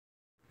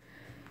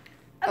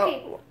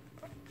Okay. Oh,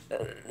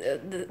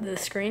 the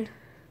screen.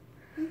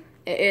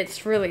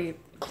 It's really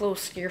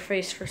close to your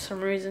face for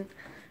some reason.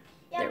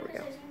 Yeah, there we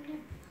go. I zoomed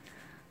in.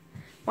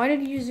 Why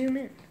did you zoom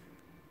in?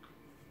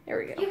 There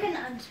we go. You can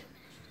unzoom.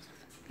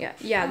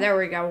 Yeah, there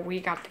we go. We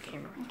got the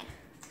camera. Okay.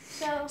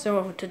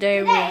 So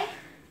today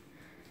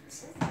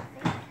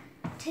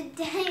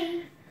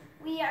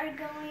we are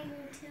going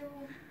to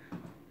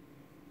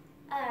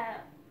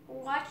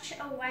watch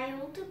a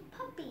wild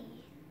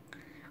puppy.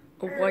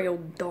 a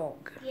wild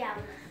dog. Yeah.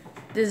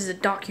 This is a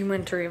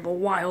documentary of a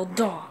wild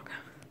dog.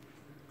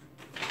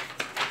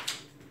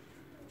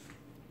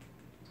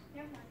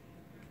 Never mind.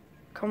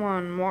 Come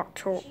on, walk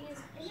to. She is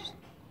in it.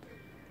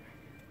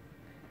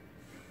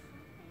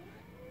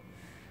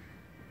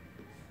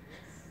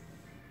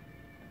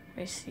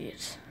 I see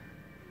it.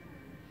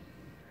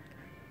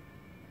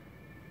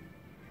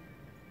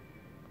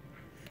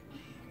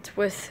 It's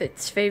with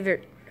its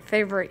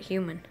favorite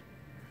human.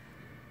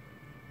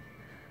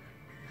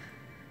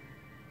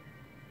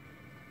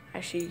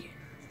 As she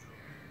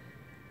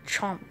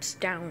chomps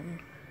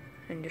down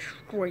and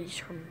destroys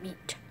her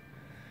meat.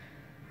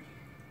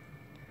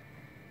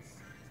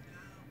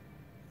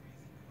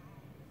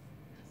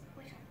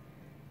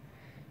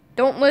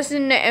 Don't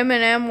listen to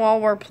Eminem while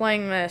we're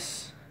playing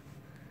this.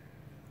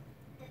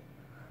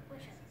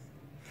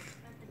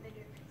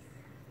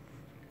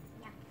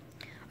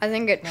 I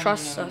think it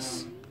trusts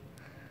us.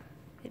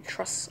 It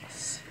trusts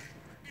us.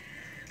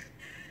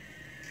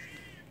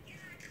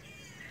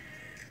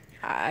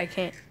 I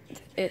can't.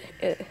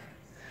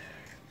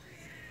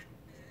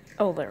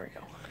 Oh, there we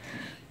go.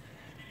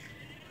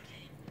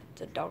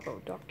 It's a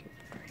doggo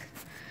documentary.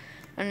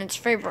 And its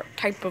favorite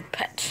type of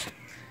pet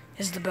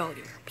is the belly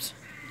rubs.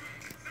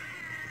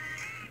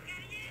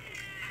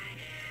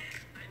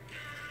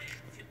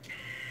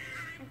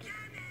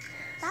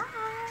 Bye.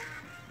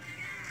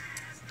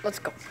 Let's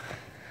go.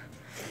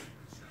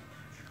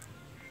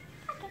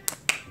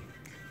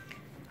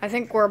 I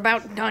think we're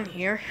about done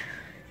here.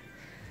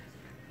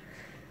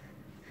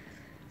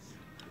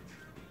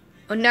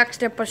 The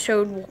next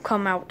episode will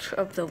come out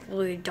of the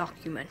Lily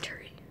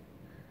documentary.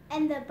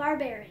 And the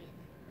barbarian.